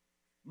work,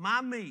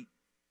 my meat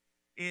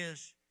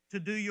is to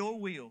do your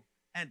will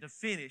and to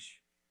finish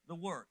the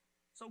work.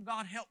 So,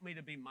 God, help me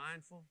to be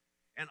mindful.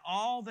 And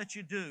all that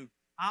you do,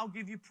 I'll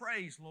give you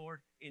praise, Lord,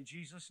 in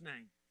Jesus'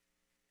 name.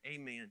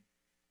 Amen.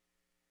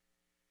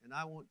 And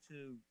I want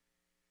to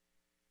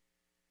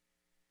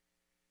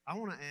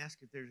ask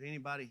if there's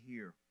anybody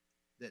here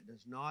that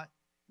does not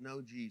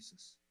know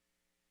Jesus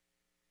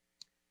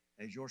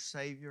as your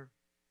Savior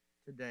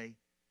today.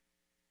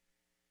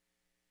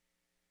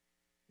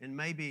 And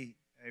maybe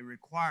a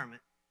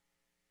requirement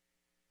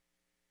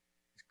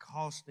is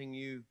costing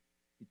you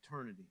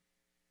eternity.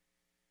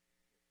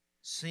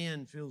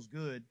 Sin feels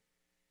good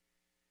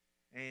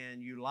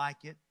and you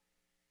like it,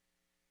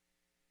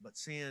 but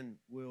sin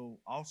will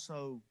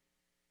also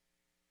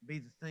be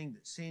the thing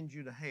that sends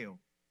you to hell.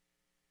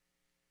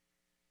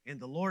 And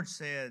the Lord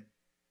said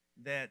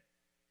that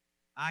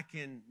I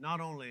can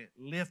not only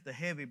lift a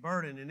heavy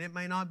burden, and it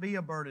may not be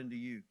a burden to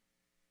you,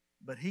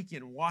 but He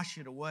can wash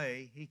it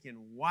away. He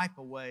can wipe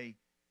away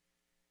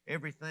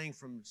everything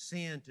from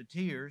sin to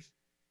tears,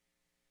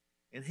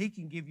 and He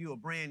can give you a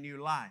brand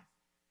new life.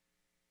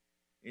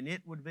 And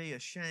it would be a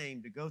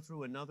shame to go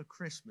through another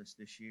Christmas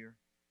this year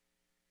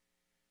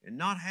and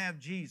not have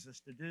Jesus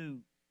to do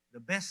the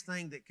best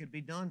thing that could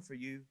be done for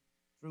you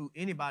through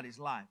anybody's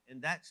life,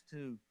 and that's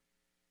to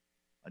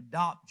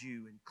adopt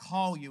you and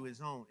call you His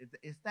own.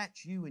 If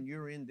that's you and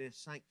you're in this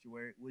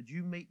sanctuary, would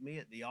you meet me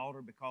at the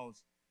altar?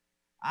 Because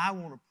I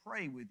want to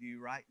pray with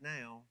you right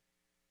now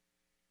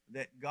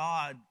that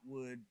God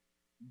would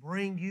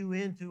bring you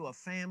into a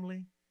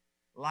family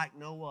like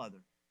no other.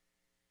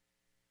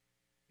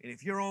 And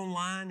if you're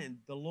online and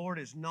the Lord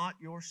is not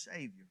your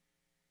Savior,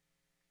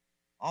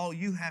 all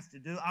you have to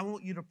do, I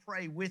want you to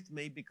pray with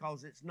me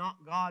because it's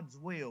not God's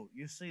will.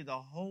 You see, the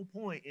whole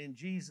point in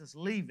Jesus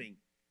leaving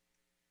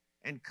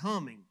and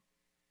coming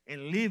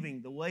and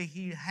living the way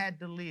He had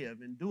to live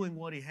and doing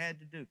what He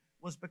had to do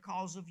was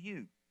because of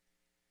you.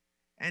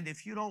 And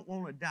if you don't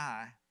want to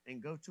die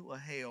and go to a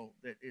hell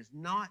that is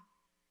not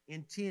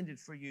intended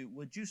for you,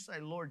 would you say,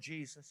 Lord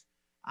Jesus,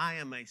 I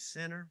am a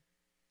sinner.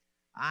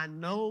 I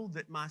know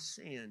that my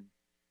sin,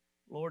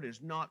 Lord,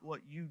 is not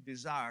what you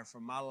desire for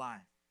my life.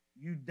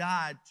 You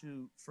died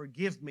to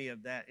forgive me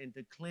of that and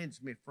to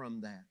cleanse me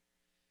from that.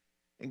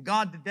 And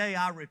God, today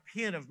I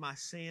repent of my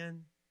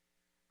sin.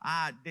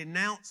 I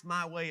denounce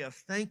my way of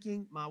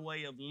thinking, my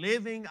way of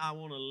living. I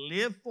want to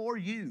live for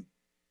you.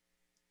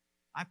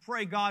 I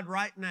pray, God,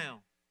 right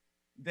now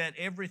that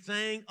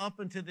everything up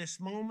until this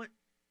moment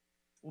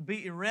will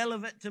be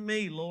irrelevant to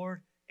me,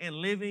 Lord, and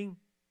living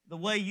the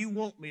way you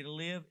want me to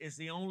live is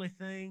the only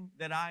thing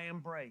that I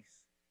embrace.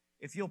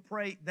 If you'll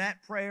pray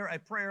that prayer, a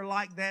prayer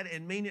like that,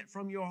 and mean it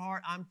from your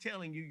heart, I'm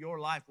telling you, your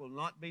life will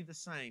not be the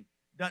same.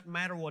 Doesn't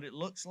matter what it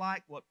looks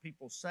like, what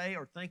people say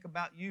or think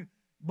about you,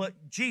 but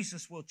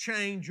Jesus will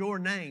change your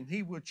name.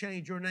 He will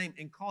change your name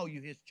and call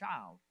you His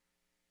child.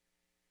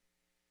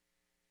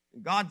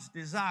 And God's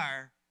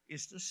desire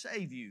is to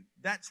save you.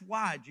 That's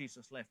why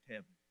Jesus left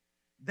heaven.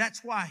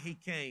 That's why He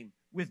came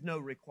with no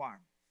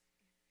requirements.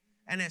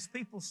 And as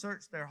people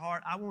search their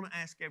heart, I want to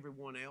ask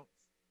everyone else,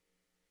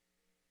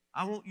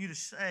 I want you to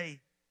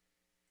say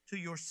to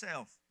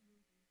yourself,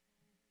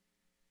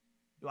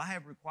 do I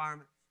have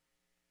requirements?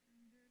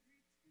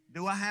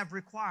 Do I have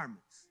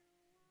requirements?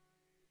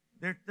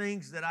 There are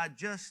things that I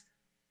just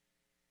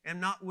am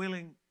not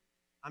willing,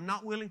 I'm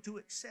not willing to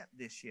accept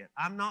this yet.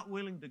 I'm not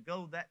willing to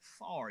go that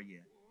far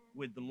yet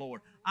with the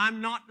Lord.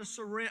 I'm not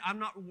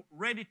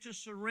ready to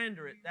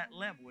surrender at that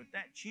level. If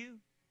that's you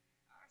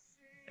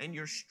and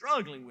you're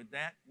struggling with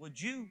that,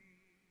 would you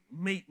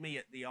meet me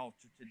at the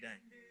altar today.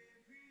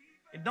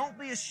 And don't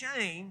be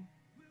ashamed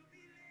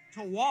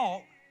to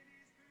walk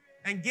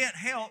and get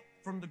help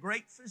from the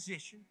great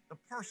physician, the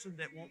person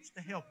that wants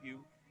to help you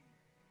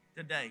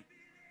today.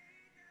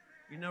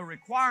 You know,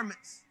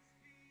 requirements.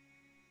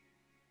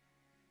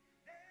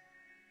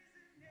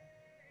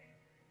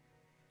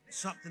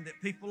 Something that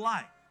people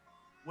like.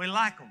 We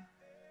like them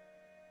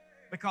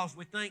because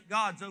we think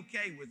God's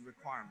okay with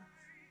requirements.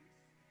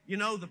 You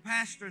know, the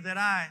pastor that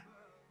I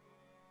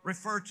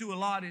refer to a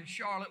lot in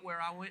Charlotte where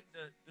I went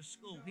to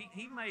school,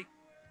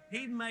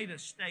 he made a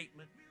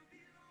statement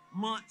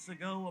months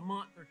ago, a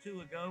month or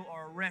two ago,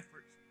 or a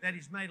reference that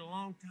he's made a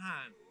long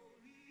time.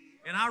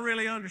 And I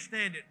really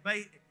understand it.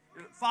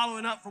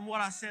 Following up from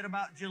what I said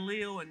about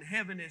Jaleel and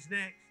heaven is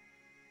next.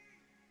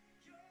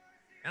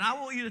 And I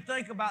want you to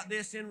think about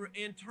this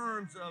in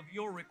terms of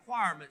your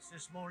requirements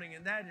this morning,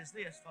 and that is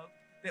this, folks,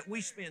 that we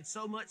spend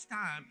so much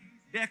time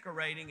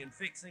decorating and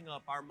fixing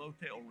up our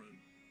motel room.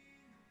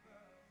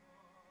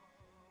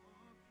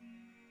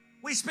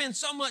 We spend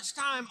so much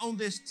time on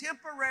this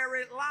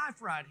temporary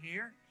life right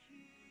here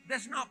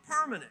that's not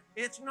permanent.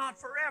 It's not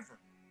forever.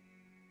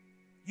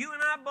 You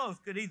and I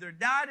both could either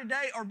die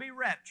today or be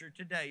raptured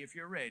today if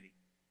you're ready.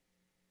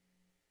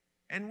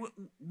 And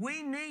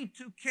we need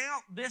to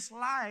count this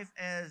life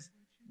as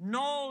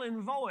null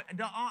and void.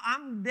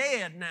 I'm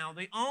dead now.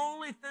 The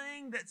only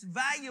thing that's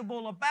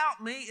valuable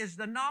about me is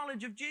the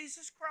knowledge of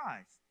Jesus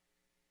Christ.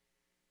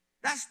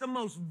 That's the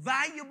most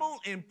valuable,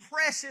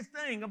 impressive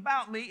thing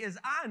about me is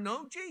I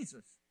know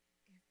Jesus.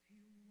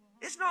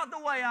 It's not the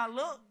way I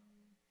look.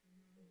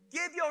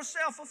 Give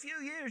yourself a few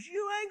years.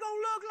 You ain't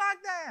going to look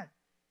like that.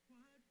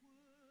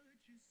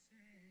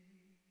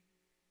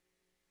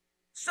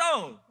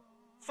 So,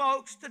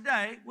 folks,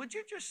 today, would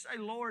you just say,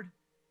 Lord,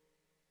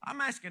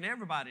 I'm asking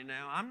everybody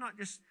now. I'm not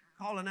just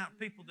calling out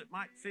people that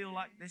might feel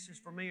like this is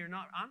for me or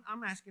not.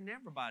 I'm asking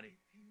everybody.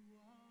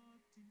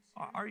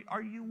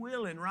 Are you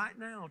willing right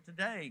now,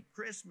 today,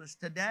 Christmas,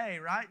 today,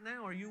 right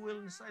now, are you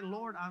willing to say,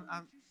 Lord,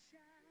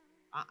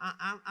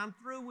 I'm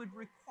through with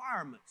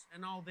requirements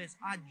and all this.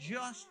 I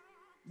just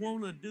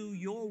want to do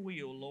your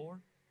will,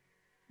 Lord.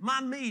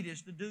 My meat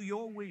is to do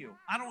your will.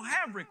 I don't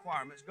have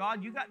requirements.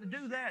 God, you got to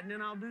do that, and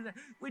then I'll do that.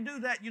 We do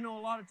that, you know,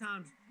 a lot of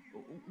times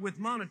with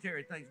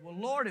monetary things. Well,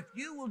 Lord, if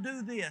you will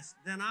do this,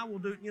 then I will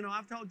do. You know,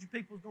 I've told you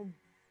people's going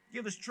to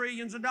give us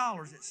trillions of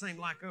dollars, it seemed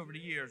like, over the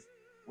years.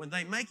 When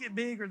they make it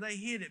big or they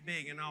hit it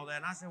big and all that.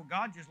 And I said, well,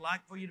 God just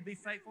like for you to be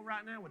faithful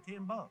right now with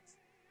 $10.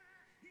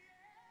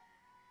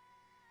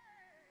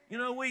 You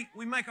know,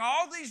 we make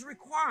all these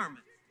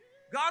requirements.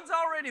 God's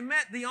already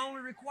met the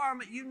only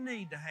requirement you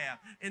need to have,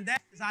 and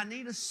that is I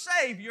need a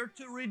Savior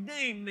to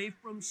redeem me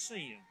from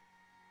sin.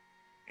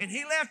 And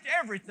He left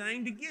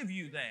everything to give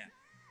you that.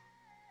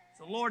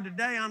 So, Lord,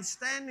 today I'm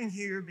standing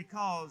here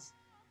because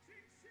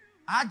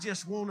I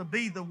just want to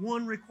be the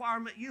one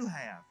requirement you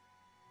have,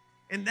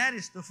 and that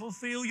is to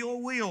fulfill your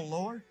will,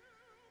 Lord.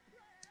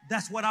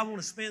 That's what I want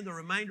to spend the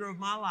remainder of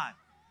my life.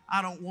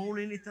 I don't want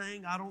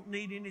anything. I don't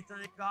need anything.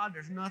 God,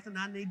 there's nothing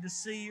I need to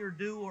see or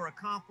do or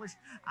accomplish.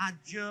 I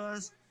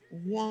just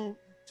want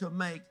to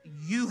make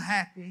you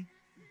happy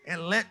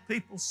and let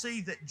people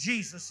see that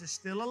Jesus is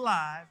still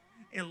alive.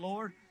 And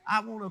Lord, I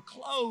want to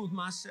clothe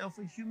myself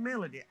in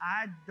humility.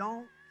 I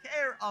don't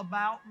care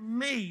about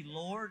me,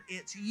 Lord.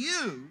 It's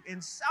you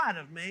inside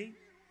of me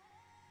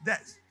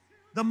that's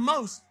the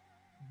most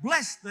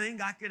blessed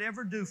thing I could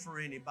ever do for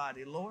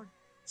anybody, Lord.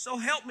 So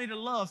help me to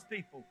love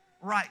people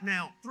right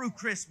now through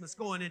Christmas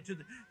going into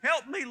the...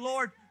 Help me,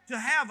 Lord, to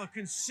have a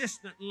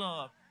consistent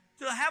love,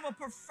 to have a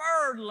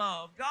preferred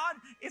love. God,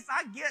 if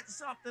I get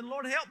something,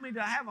 Lord, help me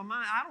to have a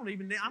mind.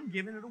 I'm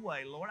giving it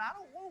away, Lord. I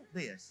don't want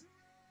this.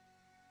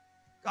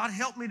 God,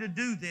 help me to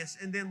do this,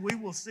 and then we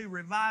will see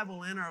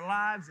revival in our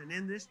lives and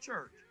in this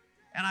church.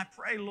 And I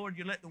pray, Lord,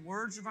 you let the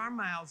words of our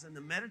mouths and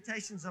the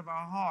meditations of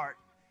our heart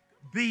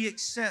be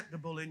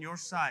acceptable in your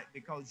sight,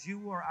 because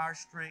you are our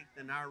strength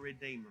and our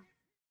Redeemer.